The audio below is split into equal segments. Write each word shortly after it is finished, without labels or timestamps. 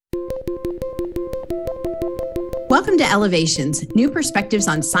to Elevations, new perspectives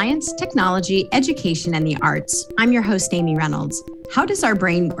on science, technology, education, and the arts. I'm your host, Amy Reynolds. How does our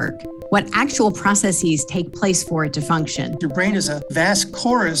brain work? What actual processes take place for it to function? Your brain is a vast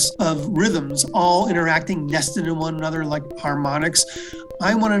chorus of rhythms, all interacting, nested in one another like harmonics.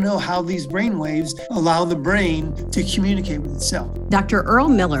 I want to know how these brain waves allow the brain to communicate with itself. Dr. Earl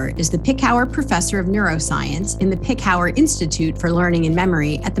Miller is the Pickauer Professor of Neuroscience in the Pickauer Institute for Learning and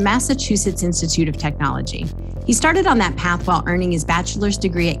Memory at the Massachusetts Institute of Technology. He started on that path while earning his bachelor's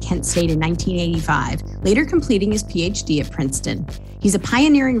degree at Kent State in 1985, later completing his PhD at Princeton. He's a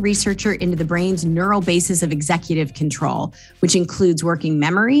pioneering researcher into the brain's neural basis of executive control, which includes working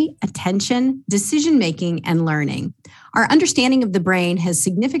memory, attention, decision-making, and learning. Our understanding of the brain has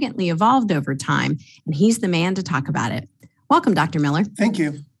significantly evolved over time, and he's the man to talk about it. Welcome, Dr. Miller. Thank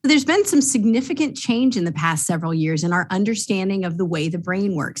you. There's been some significant change in the past several years in our understanding of the way the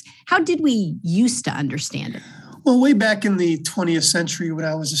brain works. How did we used to understand it? Well, way back in the 20th century when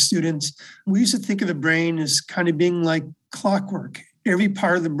I was a student, we used to think of the brain as kind of being like clockwork. Every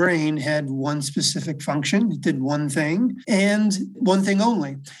part of the brain had one specific function. It did one thing and one thing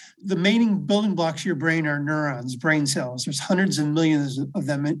only. The main building blocks of your brain are neurons, brain cells. There's hundreds of millions of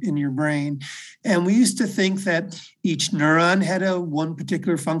them in your brain. And we used to think that each neuron had one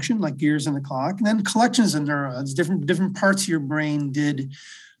particular function, like gears in the clock, and then collections of neurons, different parts of your brain did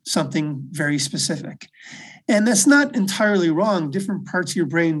something very specific. And that's not entirely wrong. Different parts of your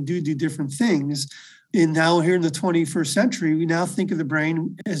brain do different things. And now here in the 21st century, we now think of the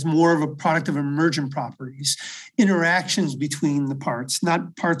brain as more of a product of emergent properties, interactions between the parts,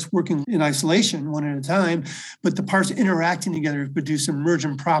 not parts working in isolation one at a time, but the parts interacting together to produce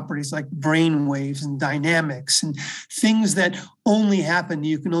emergent properties like brain waves and dynamics and things that only happen,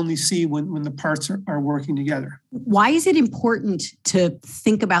 you can only see when the parts are working together. Why is it important to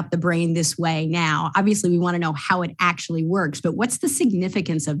think about the brain this way now? Obviously, we want to know how it actually works, but what's the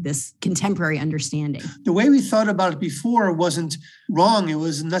significance of this contemporary understanding? The way we thought about it before wasn't wrong. It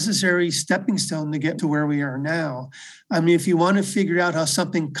was a necessary stepping stone to get to where we are now. I mean, if you want to figure out how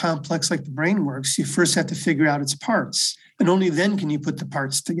something complex like the brain works, you first have to figure out its parts. And only then can you put the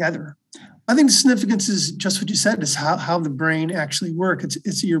parts together. I think the significance is just what you said, is how the brain actually works.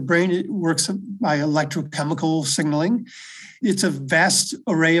 It's your brain, it works by electrochemical signaling. It's a vast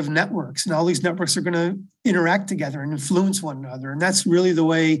array of networks, and all these networks are going to interact together and influence one another. And that's really the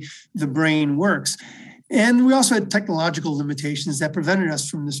way the brain works. And we also had technological limitations that prevented us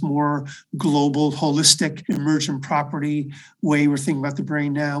from this more global, holistic, emergent property way we're thinking about the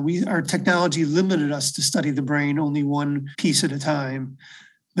brain now. Our technology limited us to study the brain only one piece at a time.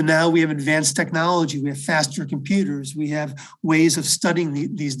 But now we have advanced technology, we have faster computers, we have ways of studying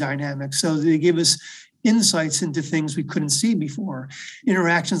these dynamics. So they give us insights into things we couldn't see before.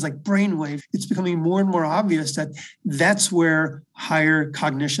 Interactions like brainwave, it's becoming more and more obvious that that's where higher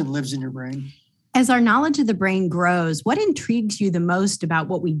cognition lives in your brain. As our knowledge of the brain grows, what intrigues you the most about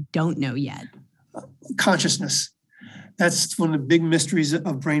what we don't know yet? Consciousness. That's one of the big mysteries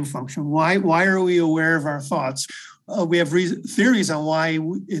of brain function. Why are we aware of our thoughts? We have theories on why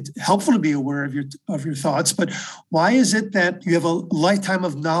it's helpful to be aware of your thoughts, but why is it that you have a lifetime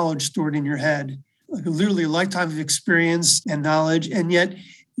of knowledge stored in your head, like literally a lifetime of experience and knowledge, and yet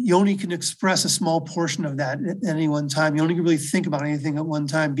you only can express a small portion of that at any one time. You only can really think about anything at one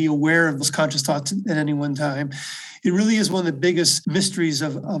time, be aware of those conscious thoughts at any one time. It really is one of the biggest mysteries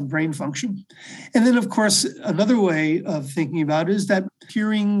of brain function. And then, of course, another way of thinking about it is that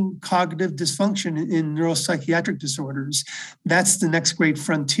hearing cognitive dysfunction in neuropsychiatric disorders, that's the next great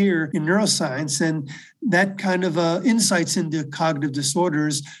frontier in neuroscience. And that kind of insights into cognitive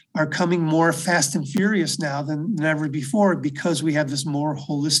disorders are coming more fast and furious now than ever before, because we have this more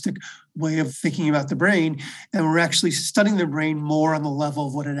holistic way of thinking about the brain. And we're actually studying the brain more on the level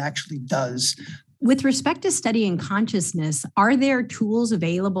of what it actually does. With respect to studying consciousness, are there tools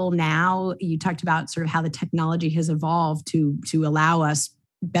available now? You talked about sort of how the technology has evolved to allow us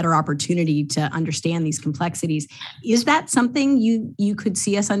better opportunity to understand these complexities. Is that something you could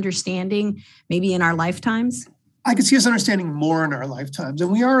see us understanding maybe in our lifetimes? I could see us understanding more in our lifetimes,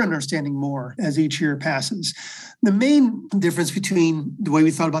 and we are understanding more as each year passes. The main difference between the way we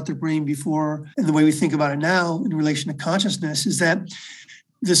thought about the brain before and the way we think about it now in relation to consciousness is that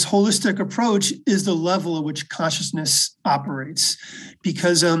this holistic approach is the level at which consciousness operates.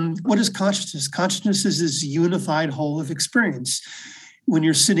 Because what is consciousness? Consciousness is this unified whole of experience. When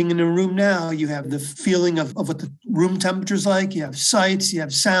you're sitting in a room now, you have the feeling of what the room temperature is like, you have sights, you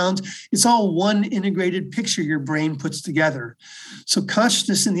have sounds. It's all one integrated picture your brain puts together. So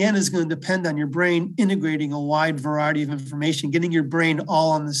consciousness in the end is going to depend on your brain integrating a wide variety of information, getting your brain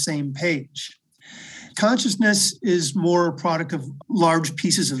all on the same page. Consciousness is more a product of large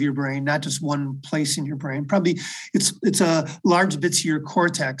pieces of your brain, not just one place in your brain. Probably it's large bits of your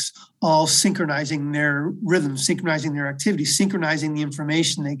cortex all synchronizing their rhythm, synchronizing their activity, synchronizing the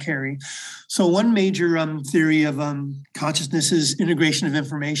information they carry. So one major theory of consciousness is integration of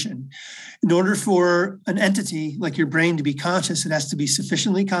information. In order for an entity like your brain to be conscious, it has to be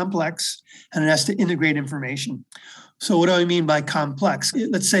sufficiently complex and it has to integrate information. So what do I mean by complex?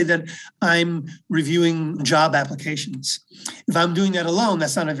 Let's say that I'm reviewing job applications. If I'm doing that alone,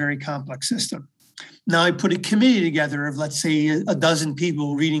 that's not a very complex system. Now I put a committee together of, let's say, a dozen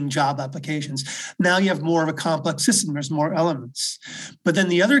people reading job applications. Now you have more of a complex system. There's more elements. But then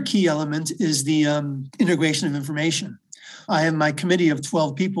the other key element is the integration of information. I have my committee of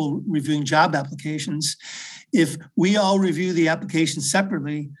 12 people reviewing job applications. If we all review the application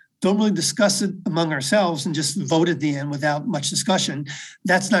separately, don't really discuss it among ourselves and just vote at the end without much discussion,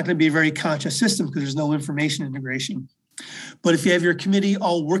 that's not going to be a very conscious system because there's no information integration. But if you have your committee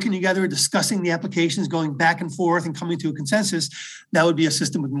all working together, discussing the applications, going back and forth and coming to a consensus, that would be a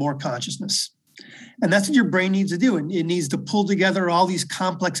system with more consciousness. And that's what your brain needs to do. It needs to pull together all these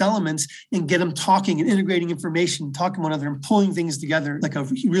complex elements and get them talking and integrating information, talking to one another and pulling things together like a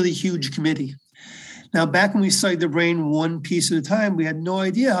really huge committee. Now, back when we studied the brain one piece at a time, we had no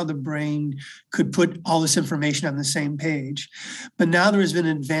idea how the brain could put all this information on the same page. But now there has been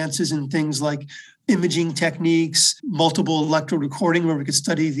advances in things like imaging techniques, multiple electrode recording, where we could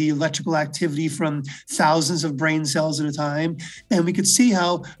study the electrical activity from thousands of brain cells at a time. And we could see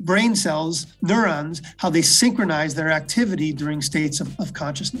how brain cells, neurons, how they synchronize their activity during states of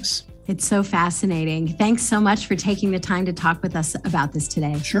consciousness. It's so fascinating. Thanks so much for taking the time to talk with us about this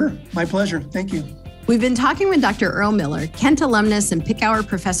today. Sure. My pleasure. Thank you. We've been talking with Dr. Earl Miller, Kent alumnus and Picower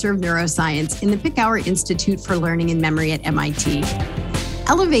Professor of Neuroscience in the Picower Institute for Learning and Memory at MIT.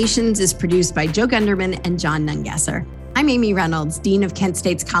 Elevations is produced by Joe Gunderman and John Nungesser. I'm Amy Reynolds, Dean of Kent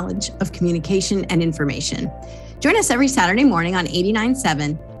State's College of Communication and Information. Join us every Saturday morning on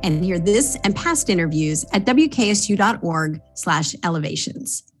 89.7 and hear this and past interviews at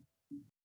wksu.org/elevations.